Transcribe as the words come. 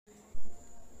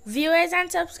Viewers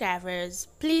and subscribers,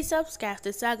 please subscribe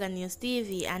to Saga News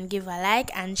TV and give a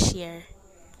like and share.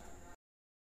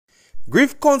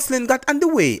 Grief counseling got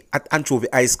underway at Anchovy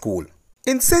High School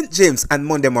in St. James on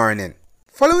Monday morning,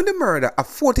 following the murder of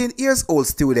 14-year-old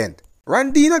student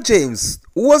Randina James,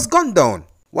 who was gunned down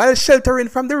while sheltering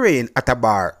from the rain at a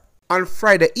bar. On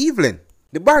Friday evening,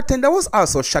 the bartender was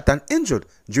also shot and injured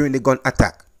during the gun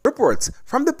attack. Reports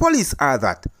from the police are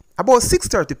that about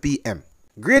 6:30 p.m.,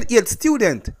 grade 8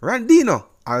 student Randino,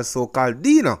 also called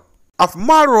Dino, of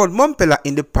Mall Road, Mumpela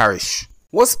in the parish,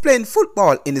 was playing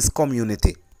football in his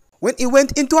community when he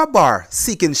went into a bar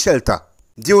seeking shelter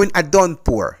during a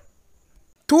downpour.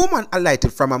 Two men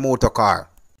alighted from a motor car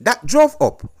that drove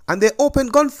up and they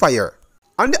opened gunfire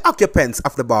on the occupants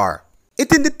of the bar,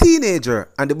 hitting the teenager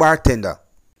and the bartender.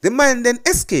 The man then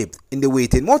escaped in the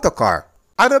waiting motor car.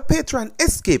 Other patron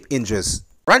escaped injuries.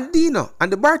 Randino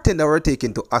and the bartender were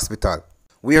taken to hospital,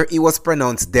 where he was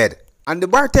pronounced dead, and the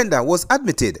bartender was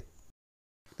admitted.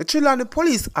 The Trelawny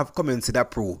police have commenced a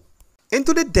probe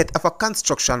into the death of a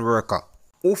construction worker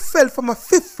who fell from a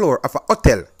 5th floor of a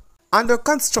hotel under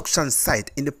construction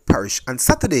site in the parish on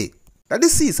Saturday. The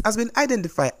deceased has been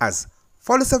identified as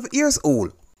 47 years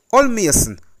old, Old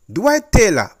Mason Dwight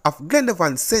Taylor of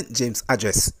Glendovan St. James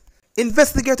address.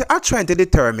 Investigators are trying to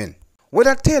determine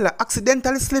whether Taylor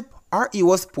accidentally slipped or he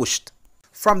was pushed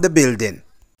from the building.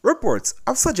 Reports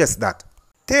have suggested that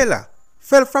Taylor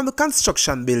fell from the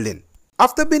construction building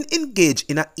after being engaged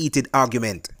in a heated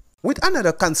argument with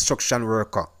another construction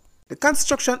worker. The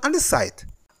construction on the site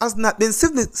has not been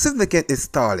significantly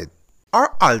stalled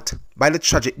or altered by the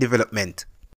tragic development.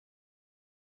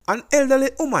 An elderly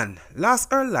woman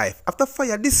lost her life after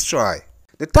fire destroyed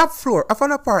the top floor of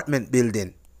an apartment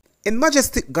building in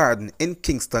Majestic Garden in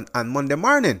Kingston on Monday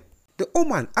morning. The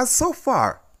woman has so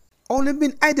far only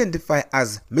been identified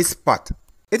as Miss Pat.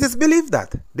 It is believed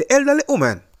that the elderly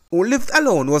woman who lived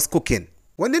alone was cooking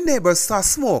when the neighbors saw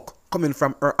smoke coming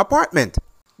from her apartment.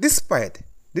 Despite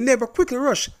the neighbor quickly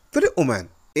rushed to the woman's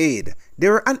aid, they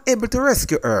were unable to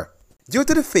rescue her due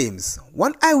to the flames.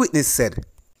 One eyewitness said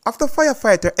after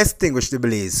firefighters extinguished the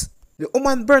blaze, the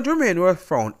woman's burnt remains were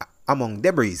found among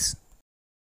debris.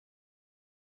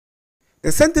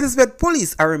 The St. Elizabeth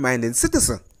police are reminding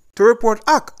citizens to report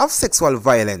acts of sexual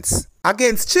violence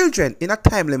against children in a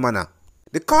timely manner.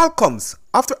 The call comes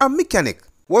after a mechanic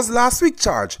was last week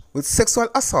charged with sexual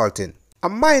assaulting a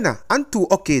minor on 2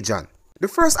 occasions, the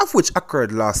first of which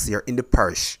occurred last year in the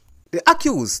parish. The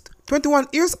accused, 21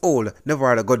 years old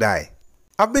Nevarda Godai,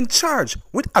 have been charged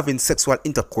with having sexual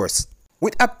intercourse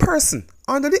with a person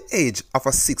under the age of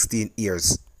 16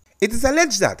 years. It is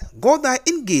alleged that Godai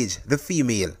engaged the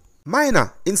female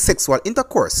minor in sexual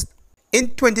intercourse in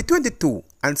 2022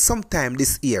 and sometime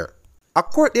this year. A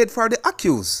court date for the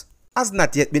accused has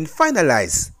not yet been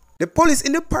finalized. The police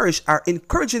in the parish are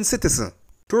encouraging citizens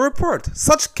to report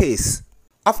such case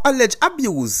of alleged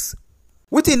abuse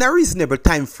within a reasonable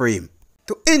time frame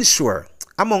to ensure,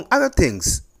 among other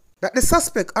things, that the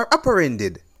suspects are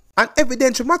apprehended and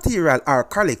evidential material are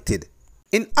collected.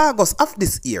 In August of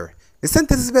this year, the St.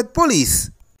 Elizabeth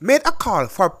police made a call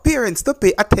for parents to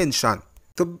pay attention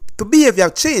to behavior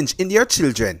change in their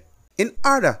children in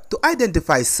order to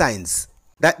identify signs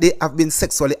that they have been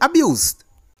sexually abused,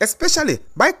 especially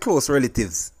by close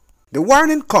relatives. The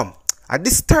warning come, a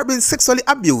disturbing sexually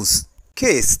abused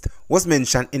case was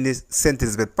mentioned in the St.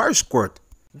 Elizabeth Parish Court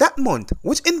that month,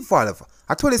 which involved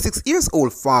a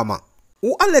 26-year-old farmer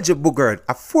who allegedly boogered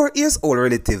a 4-year-old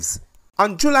relatives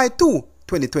on July 2,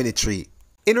 2023.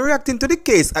 In reacting to the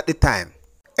case at the time,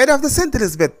 head of the St.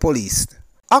 Elizabeth Police,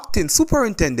 Acting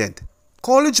Superintendent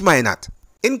Coleridge Minot,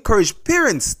 encouraged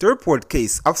parents to report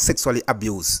case of sexually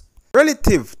abuse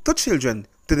relative to children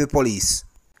to the police.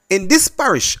 In this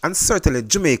parish and certainly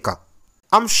Jamaica,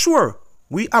 I'm sure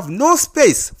we have no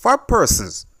space for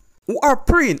persons who are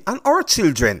preying on our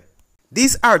children.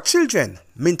 These are children,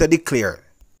 Minto declared.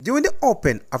 During the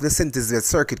open of the St. Elizabeth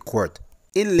Circuit Court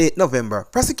in late November,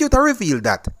 prosecutor revealed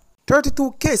that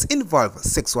 32 cases involving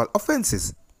sexual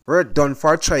offences were done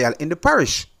for trial in the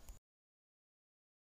parish.